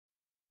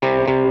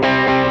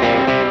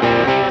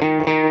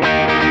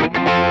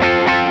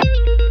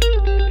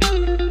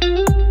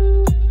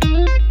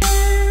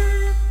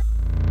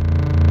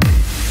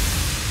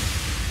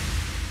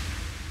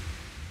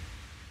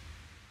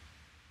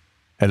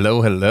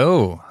Hello,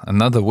 hello.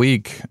 Another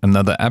week,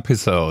 another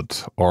episode,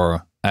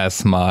 or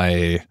as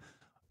my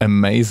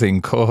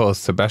amazing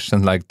co-host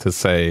Sebastian liked to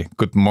say,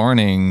 good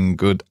morning,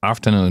 good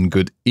afternoon,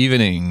 good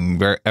evening,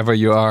 wherever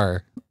you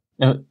are.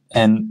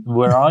 And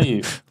where are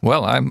you?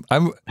 Well, I'm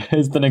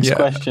is the next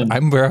question.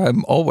 I'm where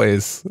I'm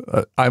always.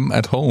 I'm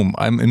at home.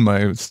 I'm in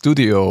my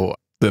studio.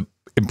 The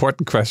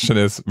important question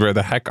is, where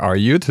the heck are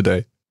you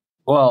today?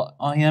 Well,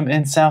 I am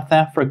in South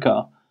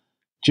Africa,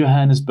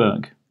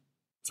 Johannesburg,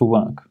 for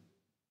work.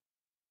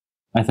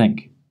 I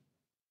think.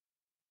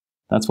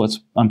 That's what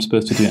I'm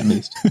supposed to do at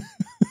least.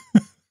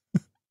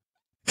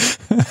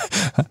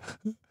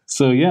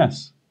 So,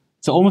 yes.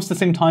 So almost the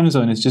same time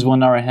zone. It's just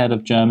 1 hour ahead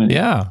of Germany.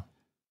 Yeah.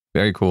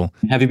 Very cool.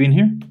 Have you been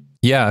here?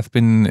 Yeah, I've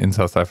been in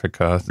South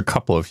Africa a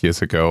couple of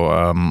years ago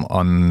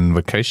on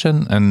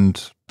vacation,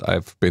 and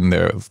I've been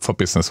there for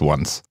business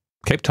once.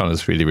 Cape Town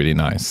is really, really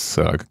nice.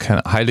 So I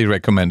can highly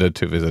recommend it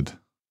to visit.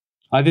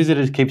 I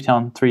visited Cape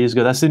Town 3 years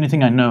ago. That's the only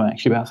thing I know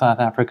actually about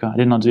South Africa. I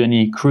did not do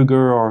any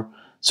Kruger or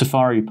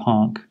Safari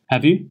Park.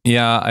 Have you?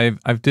 Yeah,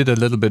 I did a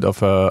little bit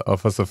of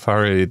a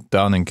safari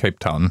down in Cape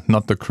Town.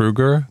 Not the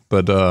Kruger,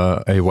 but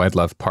a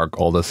wildlife park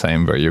all the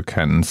same, where you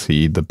can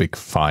see the big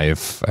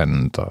five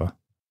and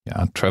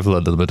travel a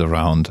little bit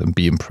around and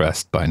be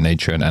impressed by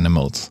nature and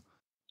animals.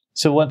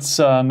 So what's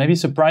maybe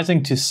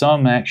surprising to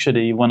some,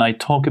 actually, when I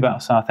talk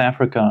about South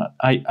Africa,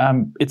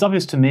 it's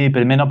obvious to me,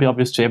 but it may not be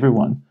obvious to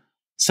everyone.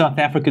 South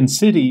African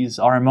cities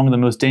are among the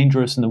most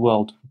dangerous in the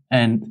world.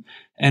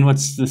 And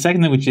what's the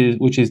second thing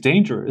which is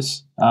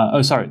dangerous?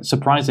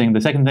 Surprising.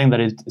 The second thing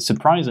that is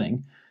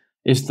surprising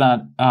is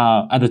that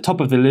at the top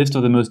of the list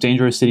of the most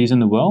dangerous cities in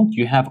the world,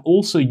 you have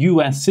also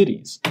U.S.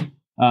 cities.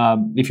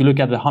 If you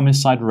look at the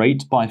homicide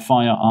rate by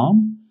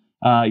firearm,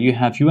 you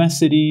have U.S.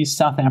 cities,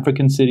 South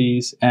African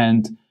cities,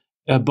 and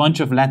a bunch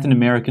of Latin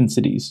American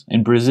cities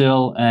in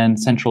Brazil and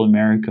Central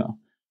America.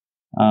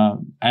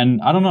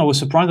 And I don't know, I was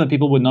surprised that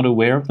people were not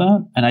aware of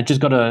that. And I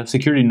just got a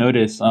security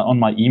notice on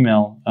my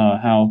email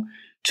how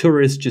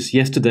tourists just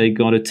yesterday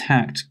got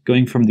attacked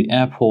going from the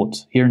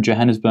airport here in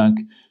Johannesburg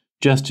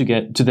just to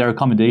get to their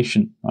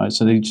accommodation. Right?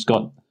 So they just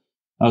got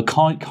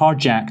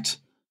carjacked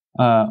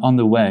on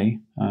the way.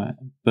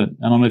 But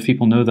I don't know if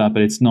people know that,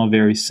 but it's not a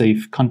very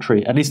safe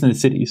country, at least in the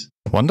cities.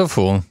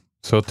 Wonderful.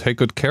 So take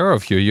good care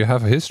of you. You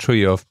have a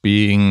history of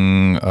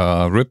being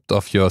ripped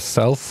off your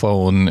cell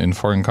phone in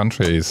foreign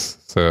countries.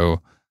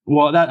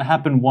 Well, that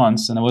happened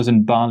once, and I was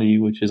in Bali,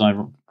 which is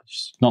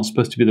not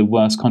supposed to be the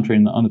worst country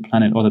on the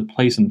planet, or the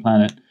place on the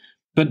planet.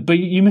 But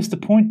you missed the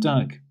point,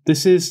 Doug.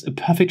 This is a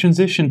perfect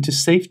transition to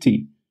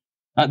safety.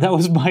 That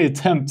was my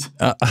attempt.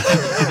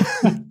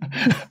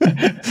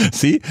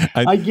 See,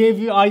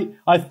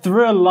 I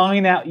threw a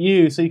line at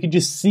you so you could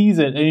just seize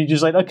it, and you're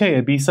just like, okay,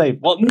 be safe.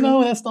 Well,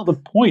 no, that's not the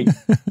point.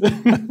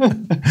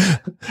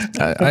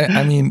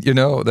 I mean,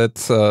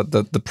 that's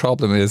the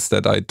problem is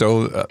that I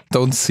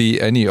don't see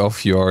any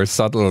of your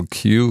subtle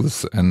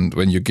cues, and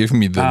when you give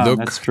me the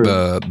look,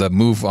 the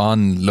move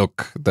on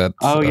look, that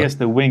yes,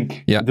 the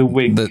wink, the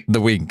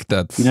wink.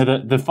 That's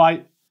the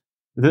fight.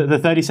 The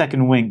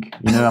 30-second wink.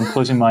 I'm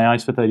closing my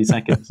eyes for 30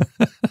 seconds.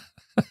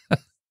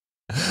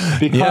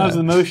 Because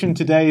the motion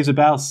today is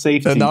about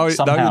safety. Now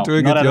you're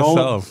doing not it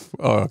yourself.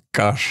 All. Oh,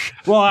 gosh.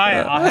 Well,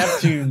 I have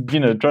to,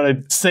 try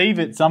to save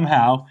it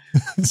somehow.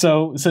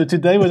 So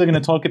today we're going to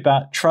talk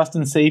about trust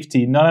and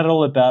safety, not at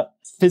all about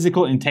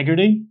physical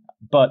integrity,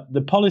 but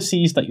the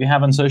policies that you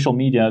have on social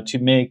media to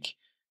make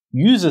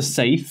users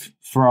safe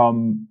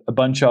from a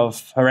bunch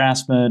of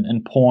harassment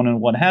and porn and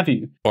what have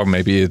you. Or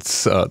maybe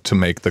it's to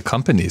make the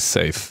companies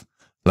safe,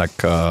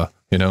 like, Or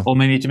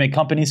maybe to make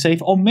companies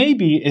safe. Or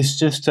maybe it's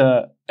just,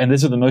 and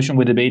this is the motion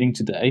we're debating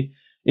today,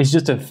 it's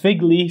just a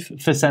fig leaf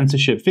for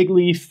censorship. Fig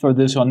leaf, for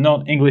those who are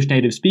not English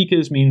native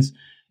speakers, means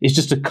it's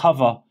just a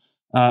cover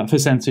for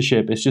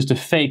censorship. It's just a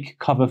fake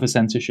cover for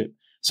censorship.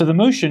 So the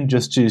motion,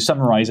 just to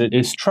summarize it,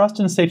 is trust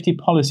and safety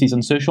policies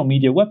on social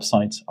media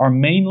websites are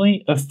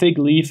mainly a fig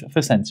leaf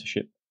for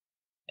censorship.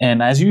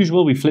 And as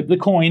usual, we flip the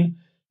coin,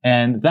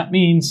 and that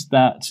means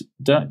that,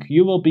 Dirk,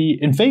 you will be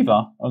in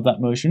favor of that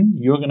motion.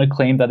 You're going to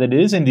claim that it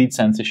is indeed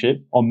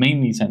censorship, or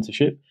mainly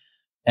censorship,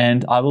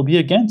 and I will be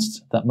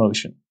against that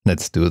motion.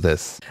 Let's do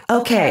this.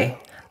 Okay,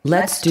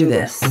 let's do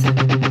this.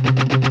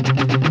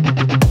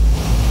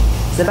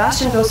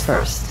 Sebastian goes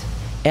first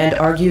and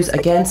argues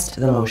against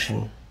the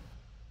motion.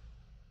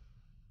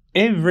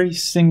 Every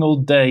single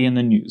day in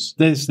the news,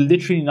 there's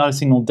literally not a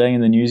single day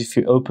in the news if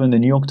you open the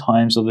New York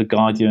Times or the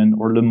Guardian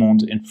or Le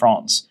Monde in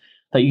France,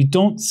 that you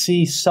don't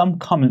see some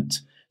comment,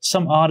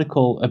 some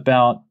article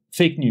about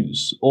fake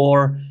news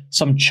or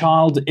some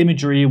child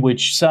imagery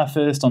which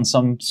surfaced on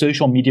some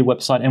social media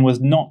website and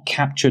was not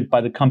captured by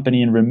the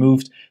company and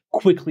removed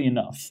quickly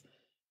enough.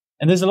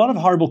 And there's a lot of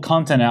horrible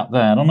content out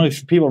there. I don't know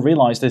if people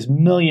realize there's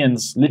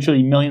millions,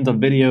 literally millions of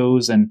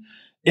videos and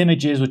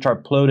images which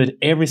are uploaded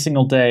every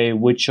single day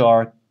which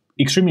are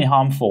extremely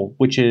harmful,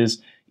 which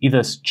is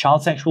either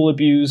child sexual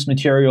abuse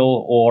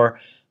material or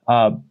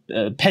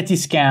petty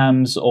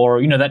scams,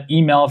 or that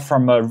email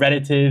from a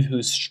relative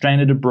who's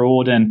stranded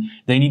abroad and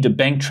they need a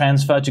bank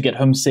transfer to get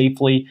home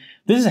safely.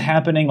 This is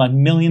happening like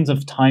millions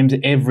of times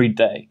every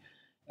day.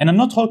 And I'm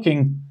not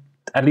talking,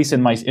 at least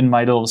in my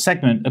little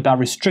segment, about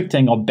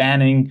restricting or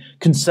banning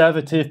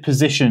conservative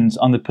positions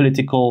on the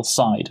political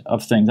side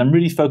of things. I'm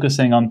really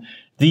focusing on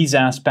these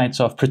aspects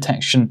of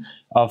protection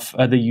of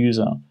the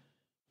user.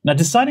 Now,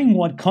 deciding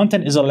what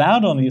content is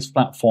allowed on these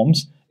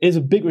platforms is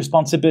a big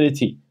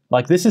responsibility.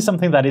 Like, this is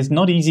something that is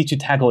not easy to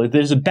tackle.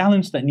 There's a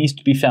balance that needs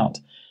to be found.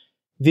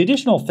 The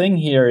additional thing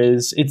here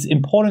is it's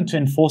important to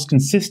enforce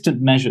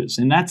consistent measures,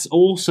 and that's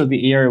also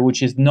the area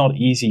which is not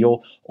easy.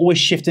 You're always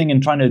shifting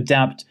and trying to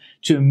adapt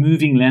to a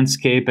moving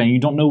landscape, and you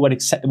don't know what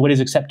is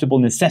acceptable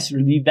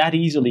necessarily that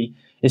easily,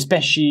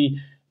 especially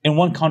in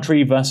one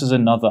country versus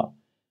another.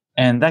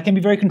 And that can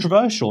be very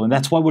controversial, and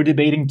that's why we're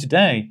debating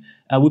today.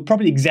 We're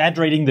probably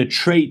exaggerating the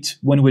trait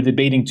when we're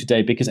debating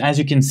today, because as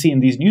you can see in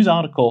these news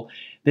articles,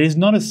 there is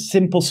not a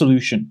simple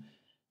solution.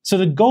 So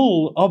the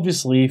goal,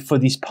 obviously, for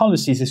these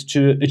policies is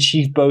to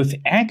achieve both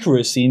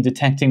accuracy in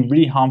detecting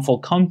really harmful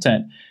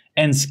content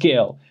and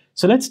scale.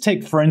 So let's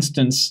take, for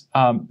instance,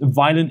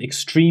 violent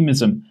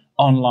extremism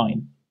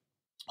online.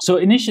 So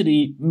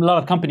initially, a lot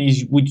of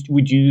companies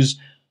would use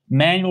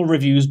manual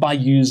reviews by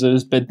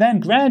users, but then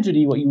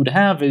gradually what you would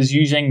have is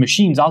using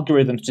machines,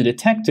 algorithms to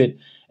detect it,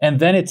 and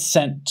then it's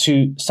sent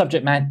to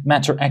subject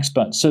matter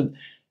experts. So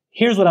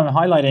here's what I'm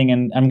highlighting,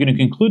 and I'm going to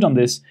conclude on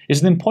this, is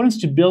the importance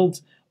to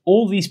build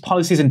all these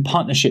policies in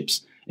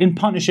partnerships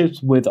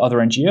with other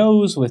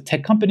NGOs, with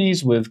tech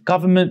companies, with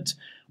government,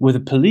 with the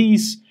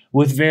police,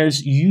 with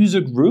various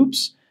user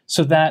groups,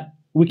 so that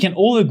we can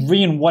all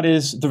agree on what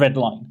is the red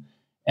line.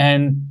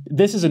 And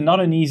this is not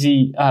an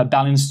easy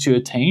balance to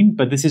attain,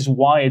 but this is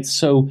why it's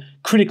so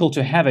critical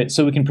to have it,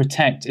 so we can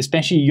protect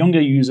especially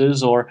younger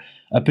users or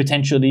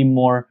potentially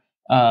more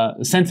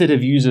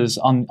sensitive users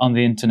on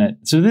the internet.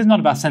 So this is not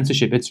about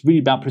censorship. It's really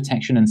about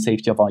protection and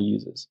safety of our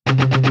users.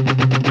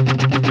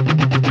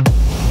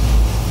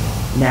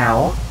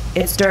 Now,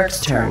 it's Dirk's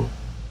turn.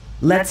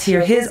 Let's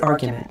hear his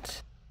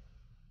argument.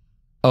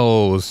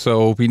 Oh,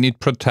 so we need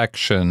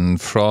protection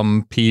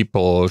from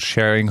people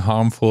sharing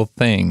harmful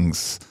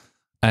things.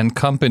 And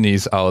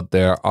companies out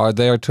there are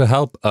there to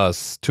help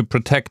us, to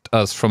protect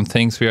us from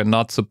things we are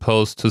not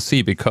supposed to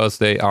see because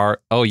they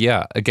are, oh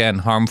yeah, again,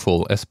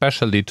 harmful,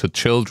 especially to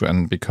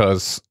children,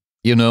 because,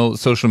 you know,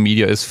 social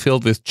media is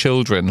filled with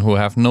children who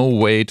have no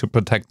way to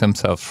protect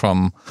themselves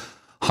from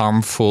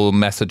harmful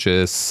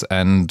messages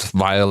and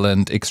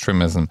violent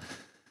extremism.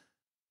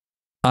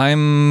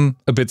 I'm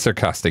a bit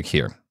sarcastic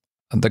here.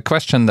 The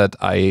question that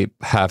I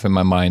have in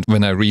my mind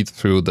when I read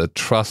through the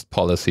trust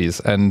policies,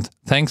 and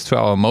thanks to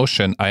our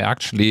motion, I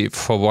actually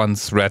for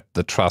once read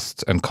the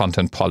trust and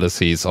content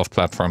policies of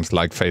platforms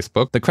like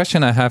Facebook. The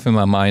question I have in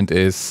my mind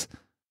is,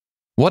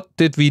 what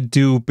did we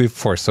do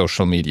before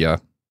social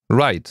media?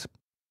 Right.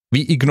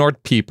 We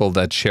ignored people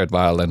that shared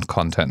violent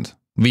content.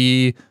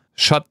 We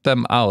shut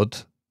them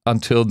out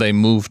until they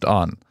moved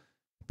on.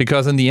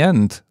 Because in the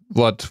end,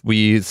 what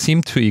we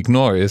seem to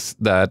ignore is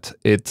that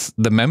it's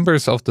the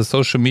members of the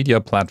social media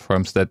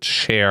platforms that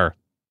share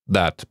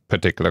that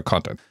particular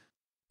content.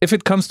 If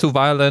it comes to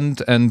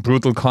violent and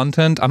brutal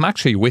content, I'm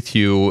actually with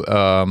you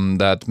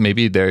that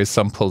maybe there is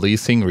some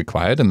policing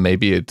required and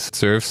maybe it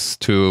serves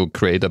to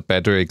create a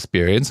better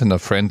experience in a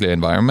friendly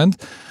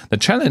environment. The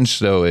challenge,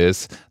 though,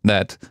 is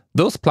that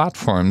those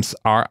platforms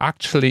are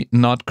actually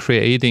not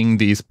creating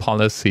these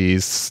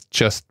policies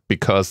just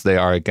because they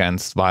are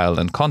against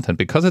violent content,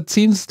 because it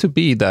seems to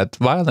be that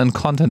violent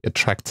content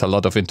attracts a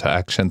lot of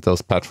interaction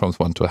those platforms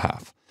want to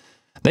have.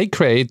 They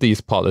create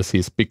these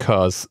policies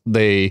because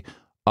they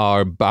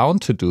are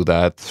bound to do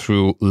that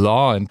through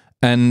law.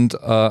 And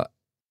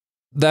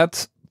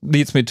that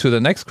leads me to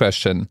the next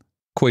question.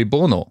 Cui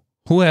bono?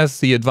 Who has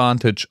the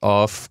advantage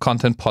of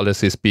content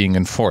policies being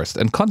enforced?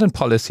 And content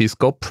policies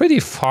go pretty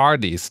far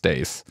these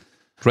days.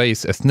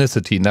 Race,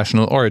 ethnicity,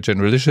 national origin,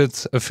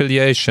 religious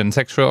affiliation,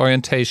 sexual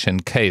orientation,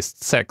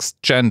 caste, sex,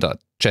 gender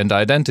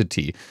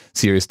identity,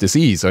 serious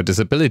disease or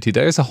disability.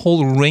 There is a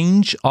whole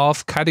range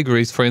of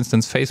categories, for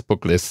instance,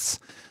 Facebook lists,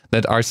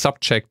 that are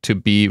subject to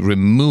be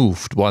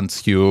removed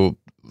once you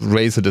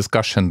raise a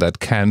discussion that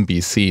can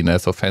be seen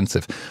as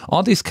offensive.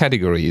 All these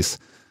categories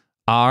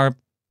are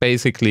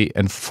basically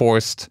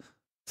enforced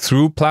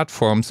through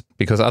platforms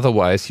because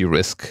otherwise you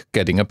risk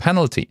getting a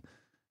penalty.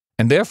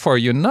 And therefore,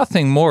 you're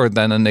nothing more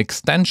than an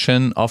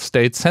extension of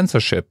state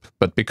censorship.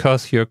 But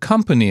because you're a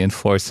company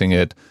enforcing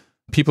it,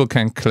 people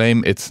can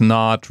claim it's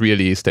not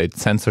really state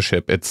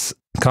censorship. It's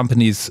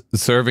companies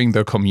serving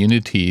their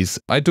communities.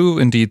 I do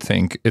indeed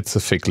think it's a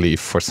fig leaf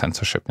for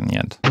censorship in the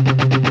end.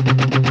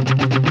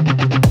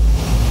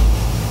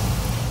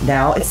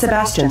 Now it's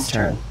Sebastian's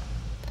turn.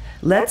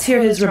 Let's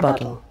hear his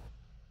rebuttal.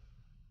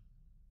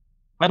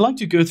 I'd like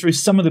to go through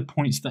some of the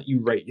points that you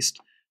raised.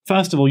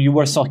 First of all, you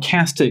were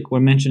sarcastic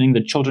when mentioning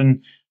that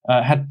children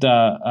had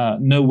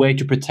no way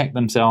to protect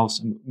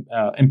themselves,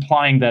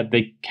 implying that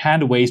they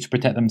had ways to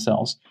protect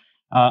themselves.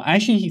 I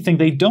actually think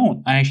they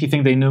don't. I actually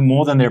think they know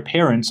more than their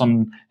parents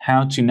on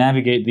how to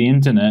navigate the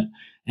internet.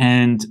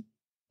 And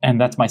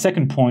that's my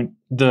second point.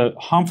 The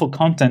harmful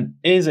content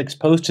is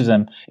exposed to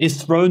them,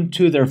 is thrown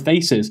to their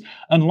faces.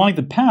 Unlike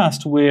the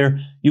past,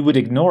 where you would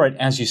ignore it,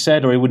 as you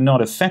said, or it would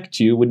not affect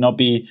you, would not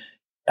be,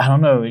 I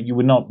don't know, you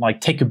would not like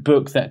take a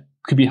book that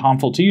could be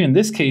harmful to you. In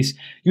this case,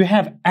 you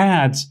have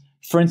ads,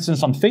 for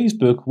instance, on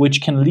Facebook,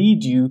 which can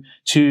lead you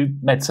to,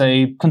 let's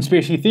say,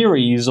 conspiracy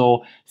theories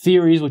or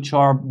theories which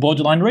are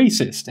borderline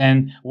racist.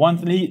 And one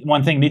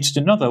thing leads to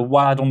another.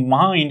 While I don't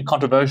mind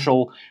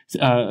controversial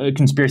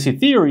conspiracy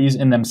theories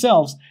in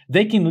themselves,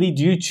 they can lead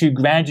you to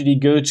gradually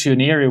go to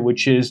an area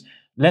which is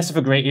less of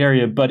a gray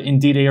area, but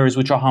indeed areas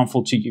which are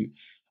harmful to you.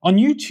 On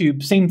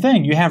YouTube, same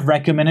thing. You have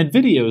recommended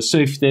videos. So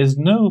if there's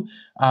no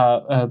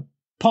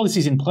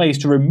policies in place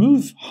to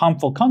remove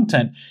harmful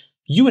content,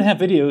 you would have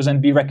videos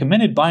and be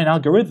recommended by an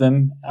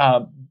algorithm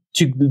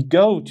to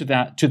go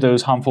to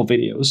those harmful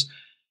videos.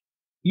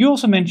 You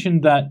also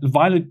mentioned that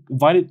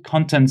violent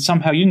content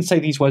somehow, you didn't say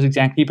these words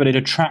exactly, but it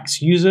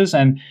attracts users,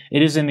 and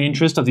it is in the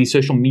interest of these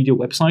social media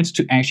websites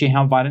to actually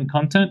have violent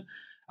content.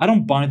 I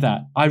don't buy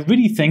that. I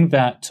really think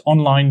that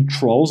online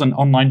trolls and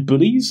online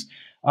bullies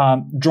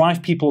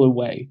drive people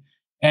away.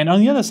 And on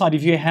the other side,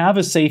 if you have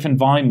a safe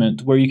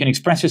environment where you can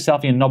express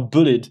yourself and you're not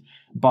bullied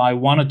by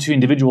one or two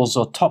individuals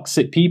or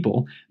toxic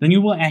people, then you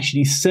will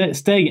actually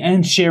stay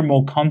and share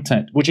more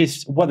content, which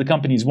is what the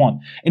companies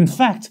want. In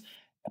fact,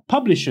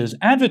 publishers,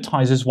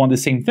 advertisers want the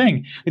same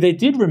thing. They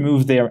did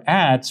remove their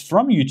ads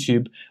from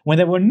YouTube when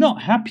they were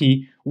not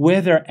happy where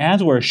their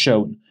ads were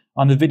shown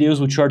on the videos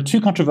which are too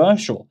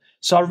controversial.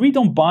 So I really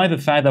don't buy the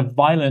fact that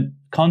violent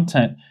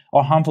content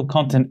or harmful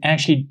content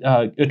actually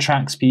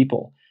attracts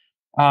people.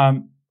 I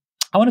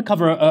want to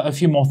cover a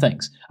few more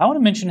things. I want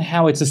to mention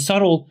how it's a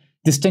subtle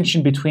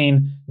distinction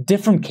between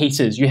different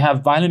cases. You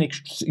have violent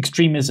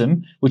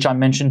extremism, which I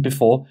mentioned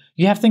before.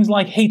 You have things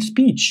like hate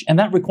speech, and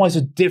that requires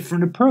a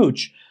different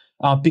approach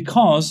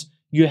because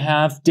you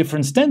have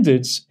different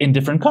standards in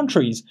different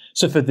countries.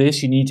 So for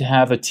this, you need to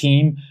have a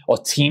team or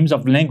teams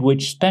of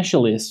language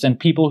specialists and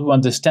people who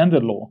understand the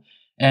law.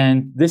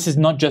 And this is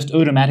not just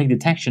automatic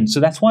detection. So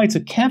that's why it's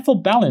a careful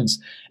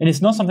balance, and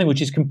it's not something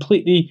which is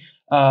completely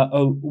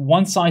a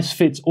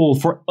one-size-fits-all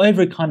for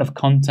every kind of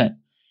content.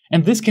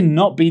 And this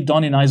cannot be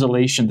done in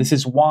isolation. This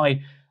is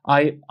why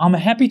I'm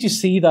happy to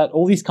see that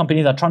all these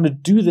companies are trying to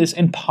do this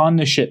in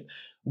partnership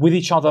with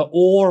each other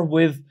or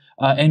with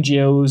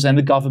NGOs and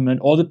the government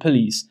or the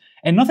police.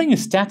 And nothing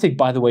is static,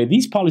 by the way.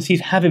 These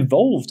policies have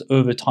evolved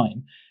over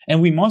time.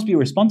 And we must be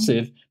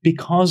responsive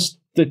because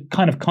the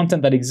kind of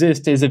content that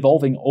exists is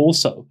evolving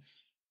also.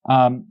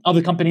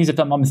 Other companies, if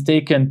I'm not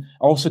mistaken,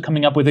 are also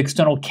coming up with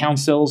external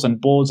councils and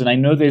boards. And I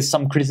know there's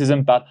some criticism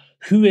about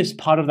who is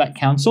part of that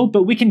council,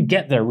 but we can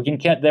get there. We can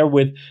get there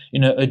with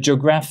a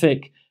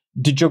geographically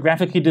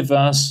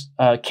diverse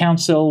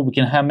council. We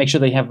can make sure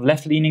they have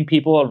left-leaning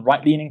people or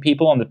right-leaning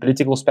people on the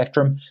political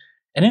spectrum.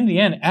 And in the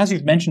end, as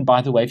you've mentioned,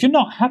 by the way, if you're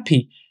not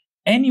happy,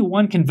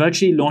 anyone can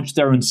virtually launch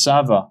their own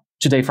server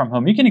today from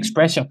home. You can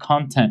express your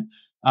content,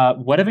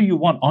 whatever you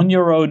want on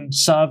your own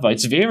server.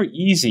 It's very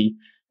easy.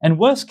 And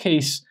worst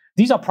case,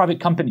 these are private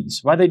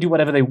companies, right? They do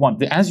whatever they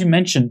want. As you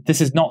mentioned, this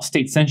is not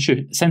state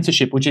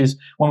censorship, which is,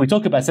 when we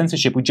talk about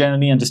censorship, we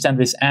generally understand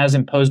this as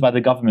imposed by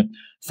the government.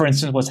 For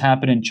instance, what's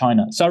happened in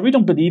China. So I really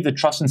don't believe that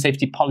trust and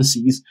safety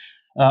policies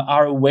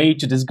are a way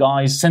to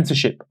disguise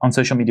censorship on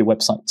social media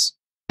websites.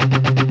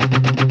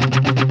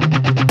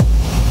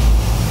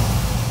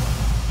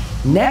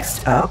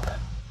 Next up,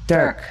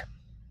 Dirk.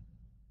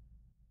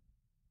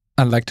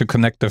 I'd like to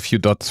connect a few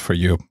dots for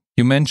you.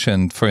 You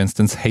mentioned, for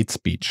instance, hate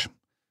speech.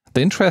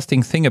 The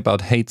interesting thing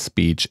about hate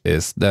speech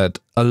is that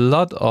a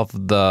lot of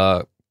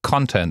the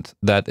content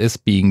that is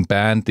being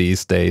banned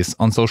these days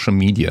on social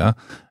media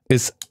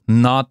is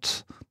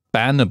not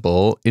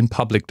bannable in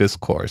public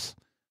discourse.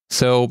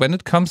 So when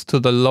it comes to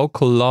the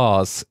local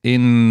laws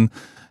in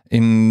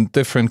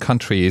different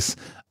countries,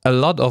 a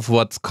lot of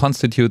what's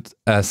constituted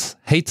as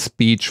hate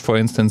speech, for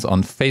instance,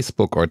 on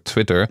Facebook or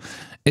Twitter,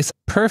 is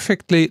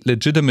perfectly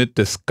legitimate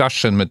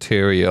discussion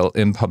material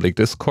in public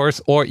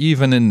discourse or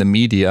even in the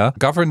media,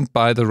 governed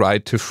by the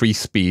right to free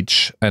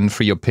speech and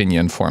free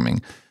opinion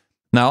forming.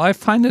 Now, I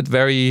find it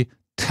very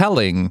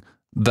telling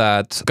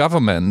that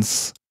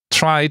governments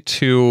try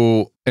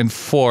to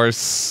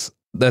enforce,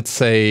 let's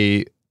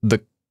say,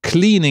 the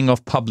cleaning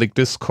of public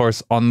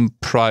discourse on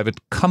private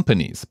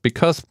companies,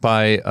 because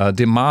by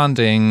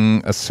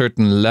demanding a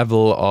certain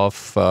level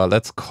of,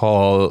 let's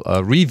call,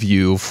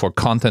 review for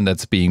content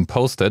that's being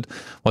posted,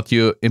 what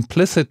you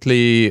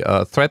implicitly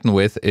threaten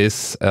with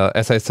is,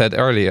 as I said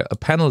earlier, a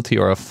penalty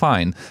or a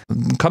fine.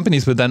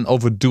 Companies will then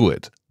overdo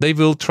it. They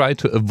will try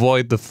to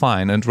avoid the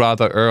fine and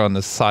rather err on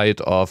the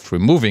side of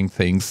removing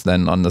things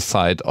than on the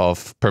side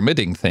of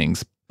permitting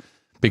things,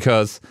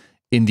 because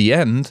in the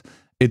end,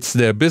 it's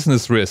their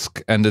business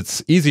risk, and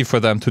it's easy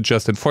for them to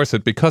just enforce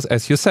it because,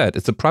 as you said,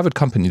 it's a private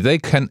company. They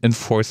can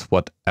enforce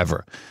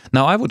ever.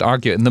 Now, I would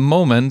argue in the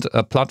moment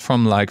a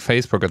platform like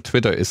Facebook or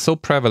Twitter is so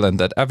prevalent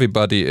that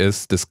everybody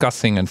is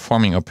discussing and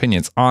forming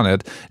opinions on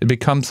it, it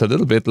becomes a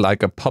little bit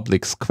like a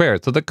public square.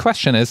 So the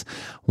question is,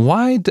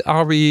 why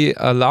are we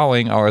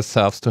allowing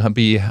ourselves to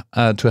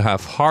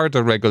have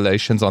harder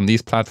regulations on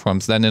these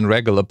platforms than in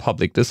regular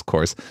public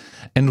discourse?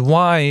 And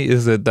why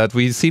is it that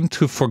we seem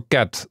to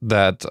forget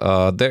that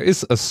there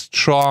is a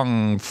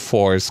strong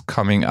force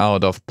coming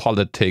out of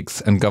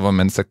politics and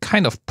governments that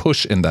kind of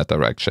push in that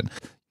direction?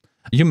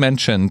 You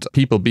mentioned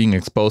people being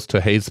exposed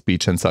to hate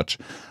speech and such.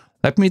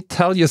 Let me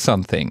tell you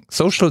something.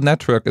 Social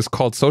network is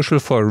called social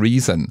for a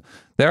reason.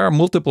 There are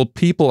multiple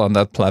people on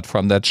that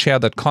platform that share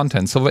that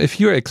content. So if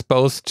you're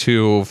exposed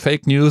to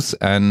fake news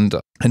and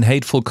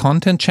hateful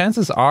content,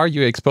 chances are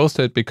you're exposed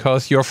to it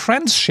because your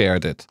friends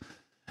shared it.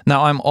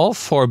 Now, I'm all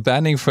for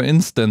banning, for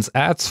instance,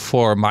 ads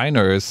for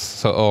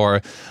minors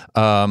or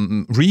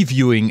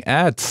reviewing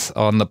ads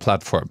on the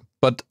platform.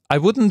 But I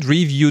wouldn't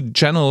review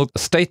general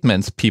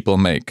statements people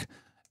make.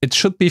 It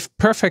should be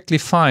perfectly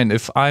fine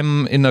if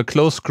I'm in a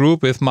close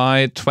group with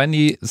my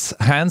 20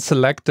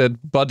 hand-selected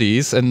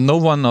buddies and no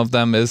one of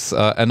them is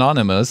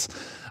anonymous,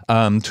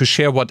 to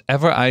share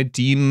whatever I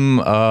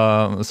deem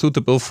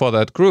suitable for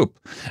that group.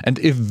 And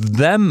if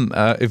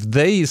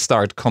they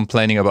start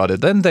complaining about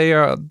it, then they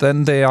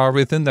are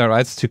within their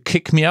rights to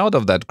kick me out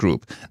of that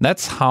group.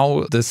 That's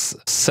how this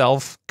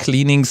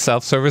self-cleaning,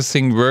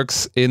 self-servicing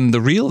works in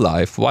the real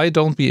life. Why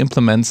don't we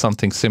implement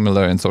something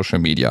similar in social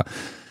media?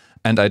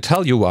 And I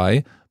tell you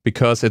why.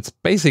 Because it's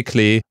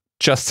basically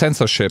just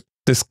censorship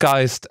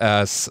disguised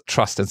as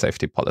trust and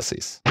safety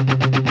policies.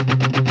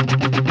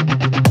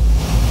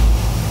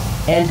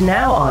 And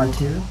now on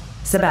to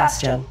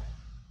Sebastian.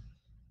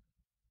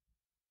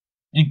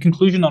 In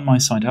conclusion on my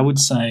side, I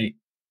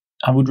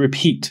would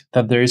repeat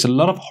that there is a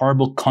lot of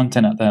horrible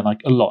content out there,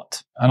 like a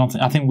lot.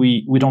 I think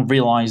we don't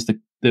realize the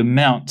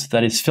amount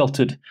that is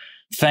filtered,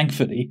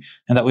 thankfully,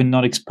 and that we're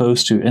not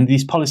exposed to. And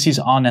these policies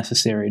are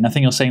necessary. And I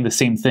think you're saying the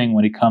same thing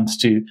when it comes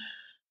to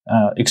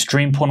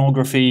extreme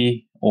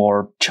pornography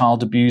or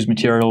child abuse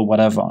material,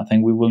 whatever. I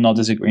think we will not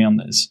disagree on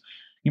this.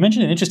 You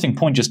mentioned an interesting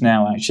point just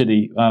now,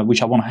 actually,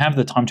 which I want to have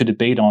the time to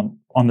debate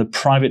on the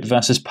private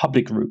versus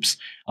public groups.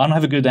 I don't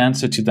have a good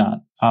answer to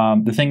that.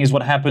 The thing is,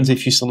 what happens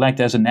if you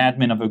select as an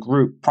admin of a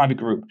group, private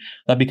group,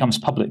 that becomes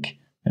public?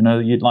 You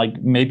know,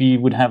 maybe you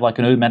would have like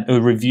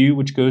a review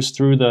which goes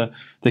through the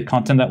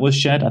content that was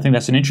shared. I think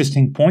that's an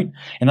interesting point.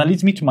 And that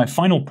leads me to my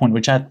final point,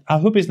 which I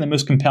hope is the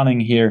most compelling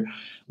here,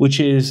 which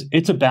is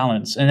it's a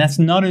balance. And that's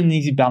not an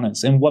easy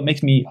balance. And what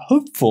makes me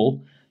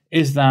hopeful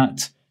is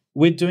that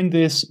we're doing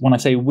this, when I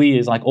say we,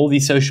 is like all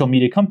these social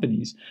media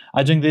companies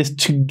are doing this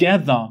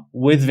together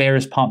with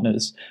various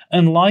partners.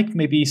 Unlike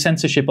maybe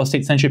censorship or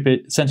state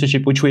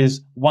censorship, which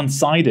was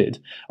one-sided,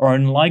 or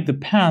unlike the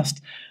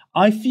past,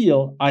 I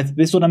feel,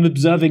 this is what I'm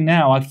observing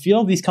now, I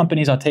feel these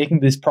companies are taking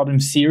this problem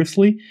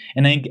seriously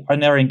and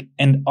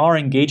are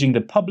engaging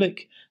the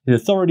public, the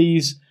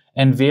authorities,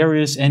 and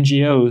various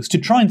NGOs to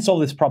try and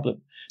solve this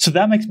problem. So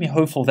that makes me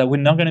hopeful that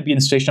we're not going to be in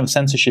a situation of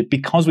censorship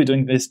because we're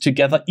doing this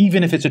together,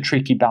 even if it's a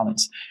tricky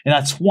balance. And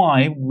that's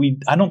why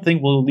I don't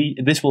think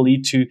this will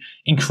lead to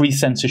increased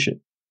censorship.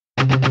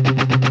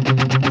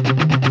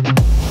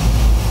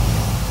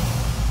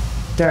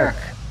 Dirk.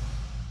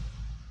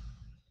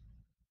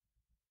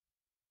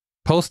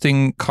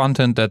 Posting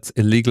content that's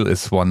illegal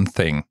is one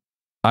thing.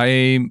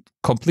 I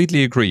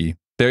completely agree.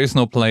 There is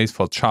no place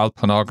for child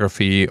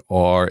pornography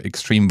or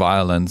extreme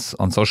violence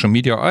on social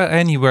media or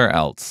anywhere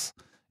else.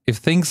 If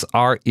things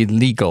are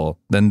illegal,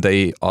 then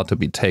they ought to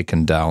be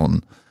taken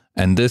down.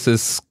 And this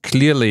is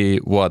clearly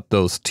what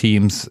those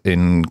teams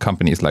in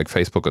companies like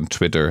Facebook and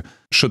Twitter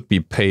should be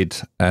paid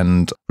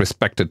and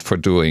respected for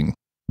doing.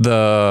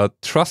 The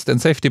trust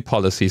and safety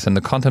policies and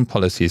the content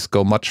policies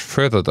go much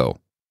further, though.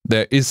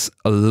 There is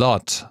a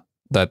lot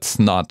that's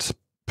not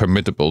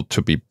permittable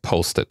to be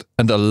posted,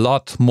 and a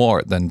lot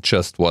more than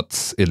just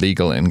what's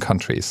illegal in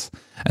countries.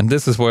 And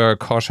this is where I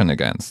caution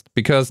against,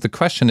 because the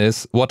question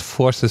is, what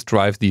forces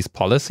drive these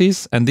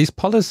policies? And these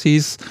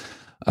policies,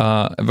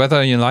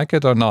 whether you like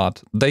it or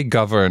not, they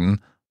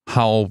govern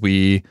how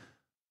we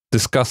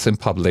discuss in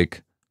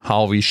public,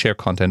 how we share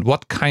content,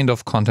 what kind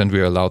of content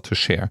we're allowed to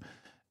share.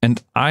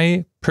 And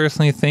I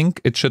personally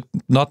think it should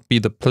not be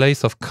the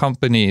place of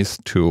companies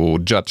to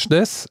judge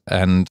this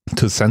and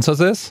to censor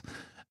this.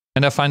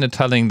 And I find it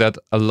telling that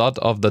a lot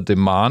of the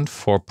demand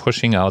for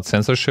pushing out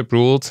censorship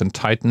rules and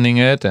tightening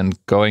it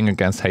and going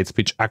against hate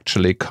speech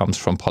actually comes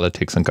from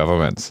politics and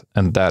governments.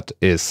 And that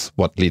is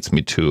what leads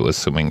me to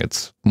assuming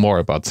it's more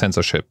about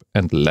censorship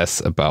and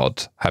less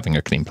about having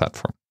a clean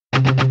platform.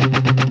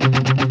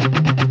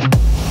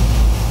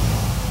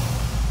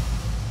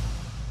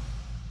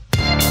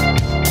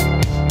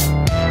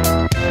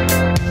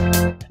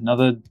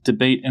 Another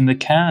debate in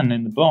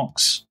the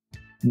box.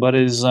 What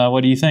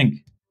do you think?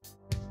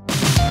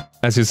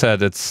 As you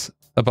said, it's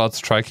about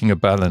striking a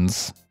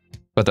balance,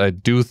 but I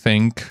do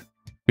think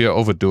we are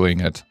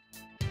overdoing it.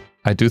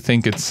 I do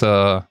think it's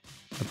a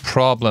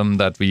problem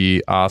that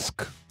we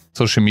ask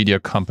social media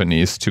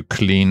companies to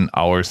clean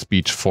our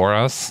speech for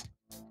us.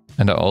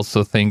 And I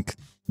also think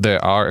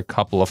there are a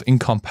couple of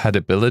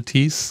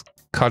incompatibilities,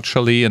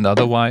 culturally and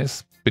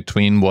otherwise,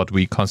 between what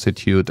we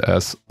constitute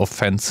as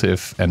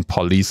offensive and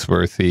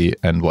police-worthy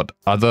and what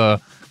other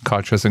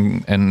cultures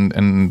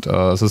and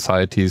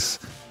societies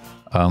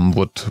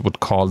would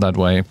call that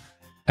way.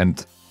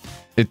 And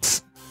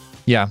it's,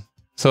 yeah.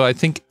 So I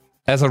think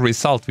as a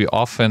result, we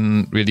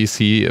often really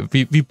see,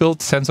 we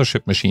build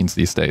censorship machines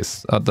these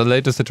days. The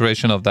latest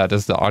iteration of that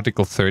is the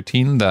Article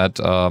 13 that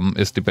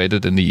is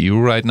debated in the EU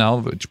right now,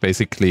 which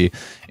basically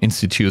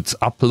institutes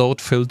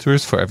upload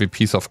filters for every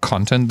piece of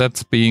content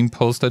that's being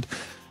posted.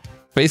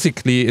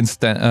 Basically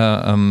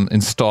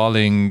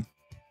installing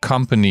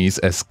companies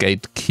as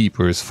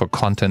gatekeepers for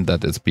content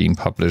that is being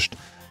published.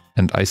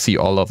 And I see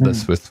all of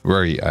this with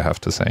worry, I have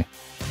to say.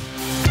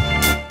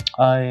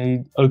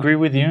 I agree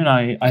with you, and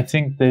I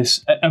think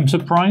this. I'm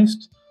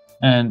surprised,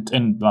 and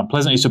I'm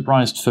pleasantly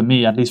surprised for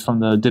me, at least from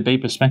the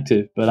debate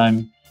perspective. But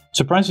I'm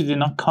surprised you did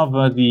not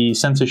cover the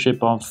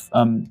censorship of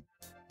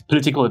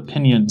political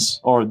opinions,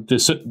 or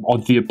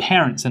the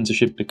apparent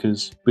censorship,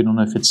 because we don't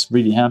know if it's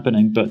really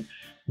happening. But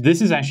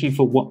this is actually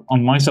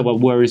on my side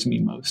what worries me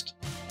most.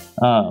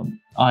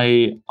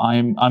 I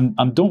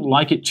don't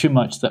like it too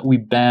much that we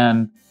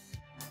ban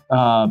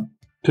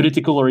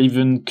political or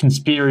even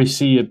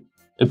conspiracy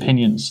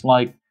opinions.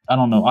 Like, I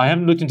don't know. I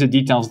haven't looked into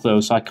details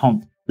though, so I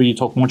can't really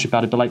talk much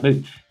about it. But like,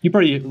 you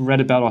probably read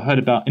about or heard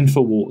about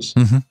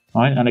InfoWars,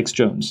 right? Alex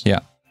Jones. Yeah.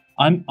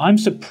 I'm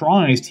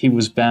surprised he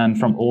was banned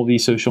from all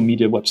these social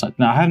media websites.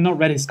 Now, I have not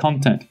read his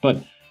content,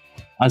 but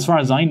as far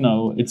as I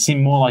know, it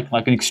seemed more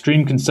like an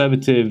extreme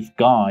conservative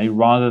guy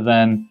rather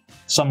than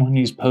someone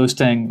who's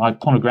posting like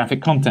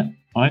pornographic content,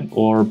 right?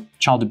 Or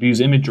child abuse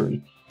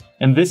imagery.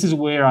 And this is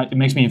where it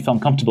makes me feel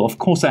uncomfortable. Of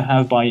course, I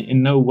have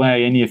in no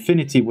way any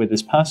affinity with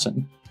this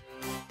person,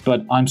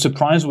 but I'm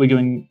surprised we're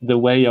going the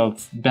way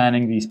of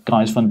banning these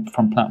guys from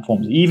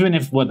platforms, even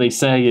if what they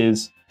say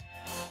is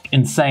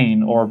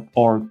insane or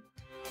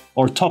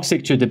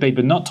toxic to a debate,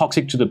 but not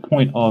toxic to the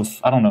point of,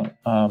 I don't know,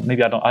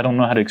 maybe I don't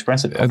know how to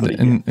express it properly.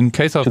 In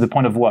case of, to the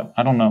point of what?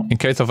 I don't know. In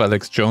case of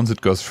Alex Jones, it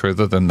goes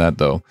further than that,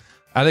 though.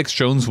 Alex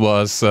Jones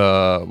was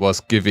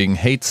giving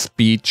hate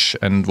speech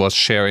and was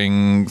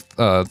sharing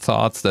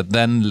thoughts that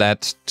then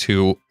led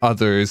to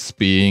others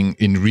being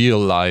in real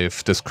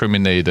life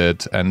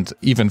discriminated and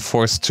even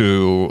forced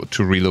to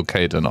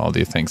relocate and all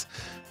these things.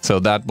 So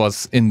that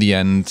was in the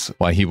end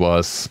why he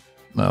was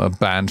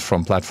banned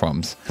from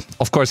platforms.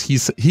 Of course,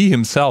 he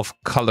himself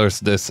colors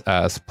this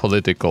as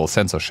political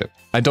censorship.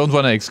 I don't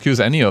want to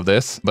excuse any of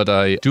this, but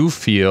I do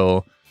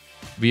feel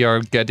we are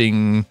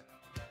getting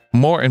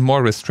more and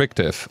more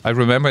restrictive. I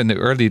remember in the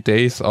early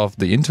days of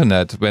the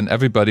internet when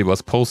everybody was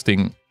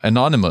posting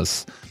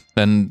anonymous,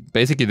 then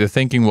basically the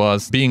thinking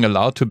was being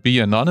allowed to be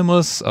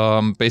anonymous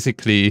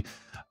basically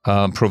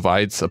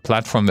provides a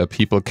platform where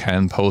people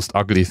can post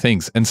ugly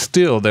things. And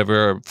still there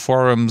were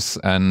forums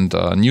and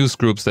news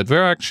groups that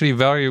were actually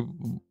very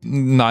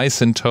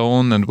nice in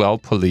tone and well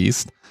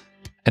policed.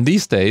 And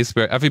these days,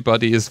 where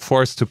everybody is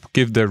forced to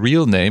give their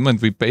real name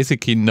and we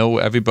basically know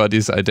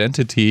everybody's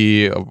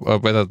identity,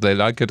 whether they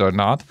like it or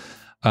not,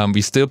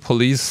 we still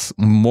police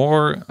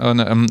more.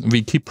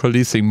 We keep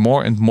policing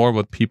more and more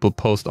what people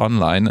post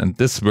online. And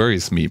this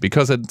worries me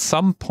because at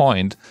some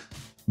point,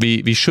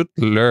 we should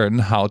learn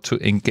how to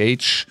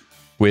engage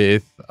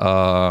with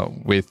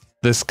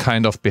this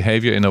kind of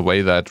behavior in a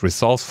way that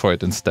resolves for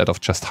it instead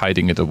of just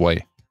hiding it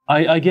away.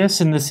 I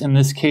guess in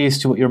this case,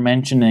 to what you're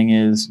mentioning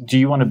is, do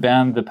you want to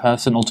ban the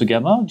person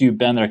altogether? Do you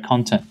ban their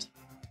content?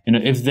 You know,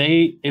 if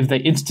they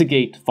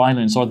instigate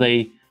violence or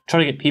they try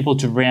to get people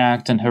to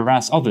react and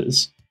harass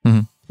others,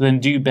 then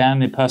do you ban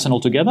the person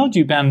altogether? Or do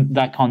you ban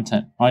that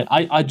content? Right?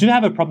 I do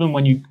have a problem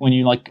when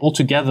you like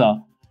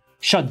altogether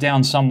shut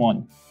down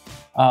someone.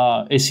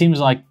 It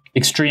seems like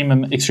extreme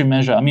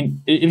measure. I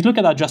mean, if you look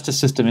at our justice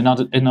system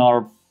in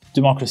our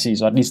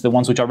democracies, or at least the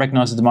ones which are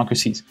recognized as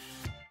democracies.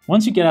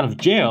 Once you get out of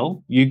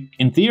jail,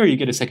 in theory, you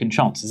get a second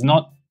chance.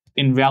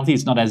 In reality,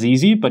 it's not as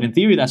easy, but in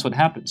theory, that's what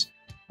happens.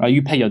 Right?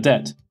 You pay your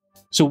debt.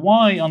 So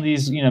why on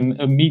these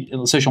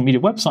social media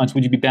websites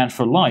would you be banned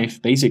for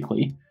life,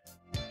 basically,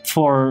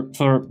 for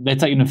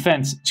let's say an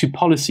offense to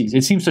policies?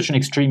 It seems such an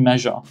extreme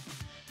measure.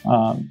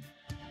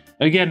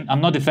 Again,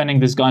 I'm not defending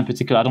this guy in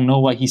particular. I don't know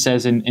what he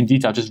says in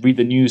detail. Just read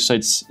the news, so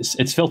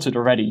it's filtered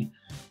already.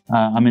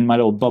 I'm in my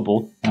little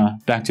bubble.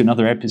 Back to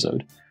another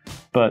episode.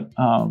 But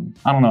I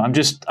don't know.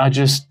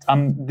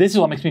 This is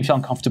what makes me feel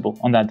uncomfortable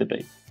on that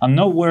debate. I'm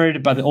not worried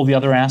about all the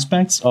other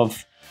aspects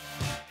of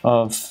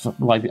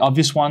like the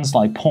obvious ones,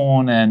 like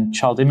porn and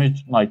child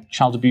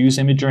abuse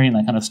imagery and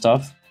that kind of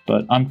stuff.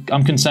 But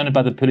I'm concerned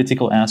about the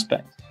political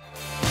aspect.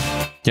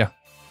 Yeah,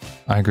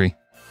 I agree.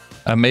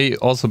 May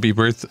also be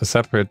worth a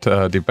separate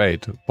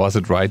debate. Was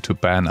it right to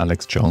ban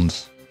Alex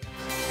Jones?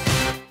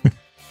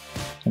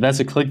 That's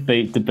a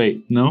clickbait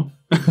debate, no?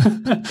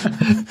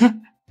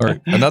 Or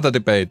another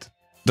debate.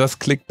 Does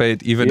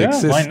clickbait even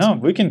exist? Yeah, why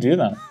not? We can do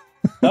that.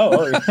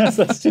 Oh, yes,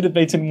 that's 2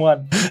 debates in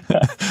one.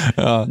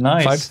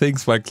 Nice. 5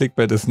 things why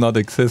clickbait is not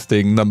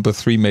existing. Number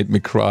 3 made me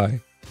cry.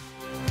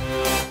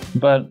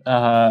 But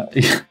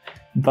yeah,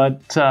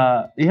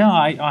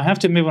 I have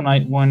to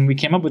admit, when we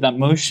came up with that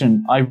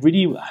motion, I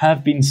really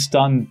have been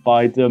stunned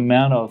by the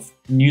amount of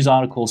news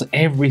articles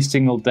every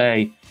single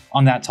day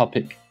on that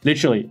topic.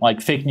 Literally,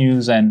 like fake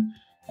news and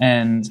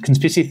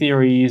conspiracy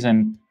theories,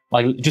 and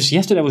like just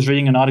yesterday I was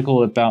reading an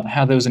article about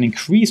how there was an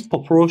increased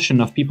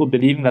proportion of people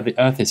believing that the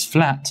Earth is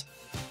flat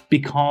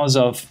because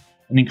of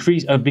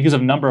because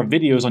of number of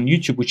videos on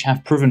YouTube which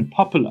have proven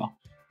popular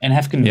and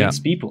have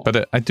convinced people.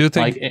 But I do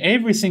think, like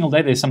every single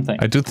day there's something.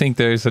 I do think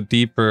there is a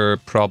deeper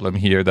problem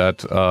here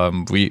that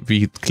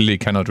we clearly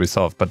cannot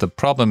resolve. But the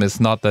problem is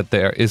not that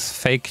there is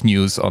fake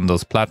news on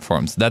those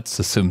platforms. That's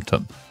a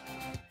symptom.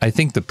 I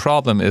think the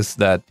problem is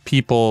that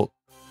people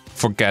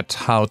forget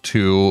how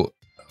to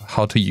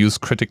use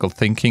critical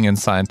thinking and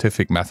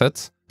scientific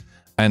methods.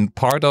 And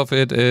part of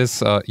it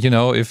is,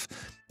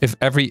 if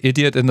every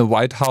idiot in the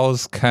White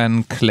House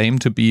can claim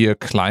to be a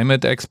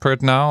climate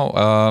expert now,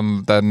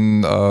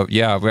 then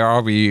where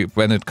are we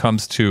when it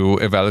comes to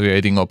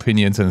evaluating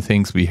opinions and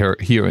things we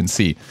hear and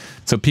see?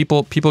 So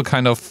people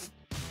kind of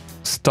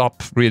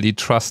stop really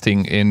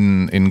trusting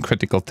in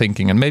critical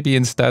thinking, and maybe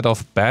instead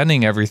of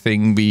banning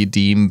everything we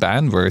deem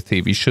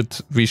ban-worthy, we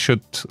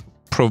should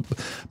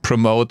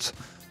promote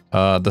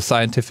the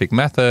scientific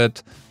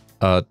method,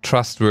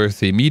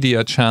 trustworthy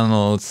media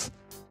channels,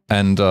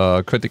 and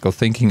critical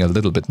thinking a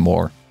little bit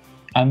more.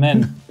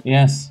 Amen.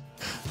 Yes.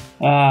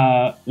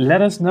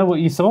 Let us know what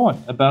you thought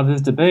about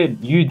this debate.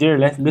 You, dear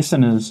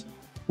listeners,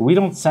 we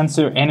don't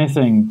censor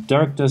anything.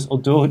 Dirk does all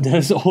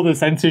the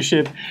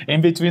censorship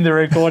in between the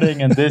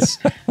recording and this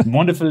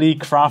wonderfully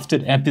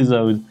crafted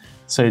episode.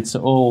 So it's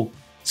all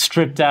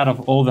stripped out of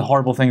all the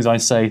horrible things I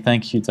say.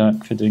 Thank you,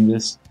 Dirk, for doing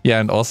this. Yeah,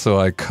 and also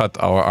I cut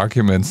our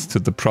arguments to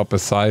the proper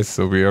size,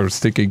 so we are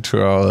sticking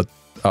to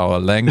our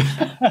length.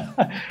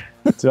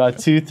 To our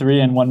 2, 3,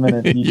 and 1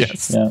 minute each.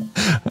 Yes. Yeah.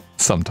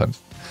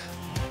 Sometimes.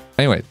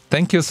 Anyway,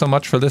 thank you so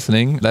much for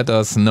listening. Let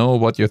us know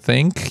what you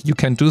think. You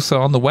can do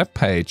so on the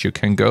webpage. You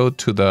can go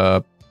to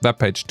the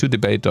webpage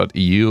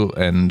 2debate.eu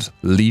and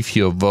leave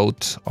your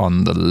vote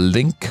on the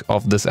link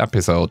of this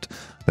episode.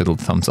 Little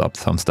thumbs up,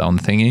 thumbs down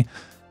thingy.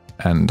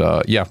 And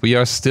we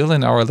are still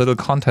in our little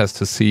contest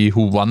to see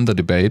who won the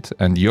debate,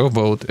 and your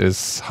vote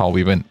is how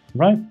we win.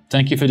 Right.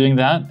 Thank you for doing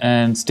that,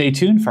 and stay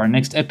tuned for our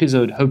next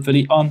episode,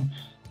 hopefully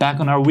back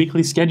on our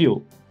weekly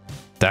schedule.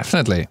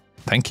 Definitely.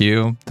 Thank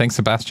you. Thanks,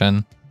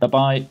 Sebastian.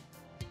 Bye-bye.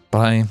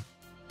 Bye.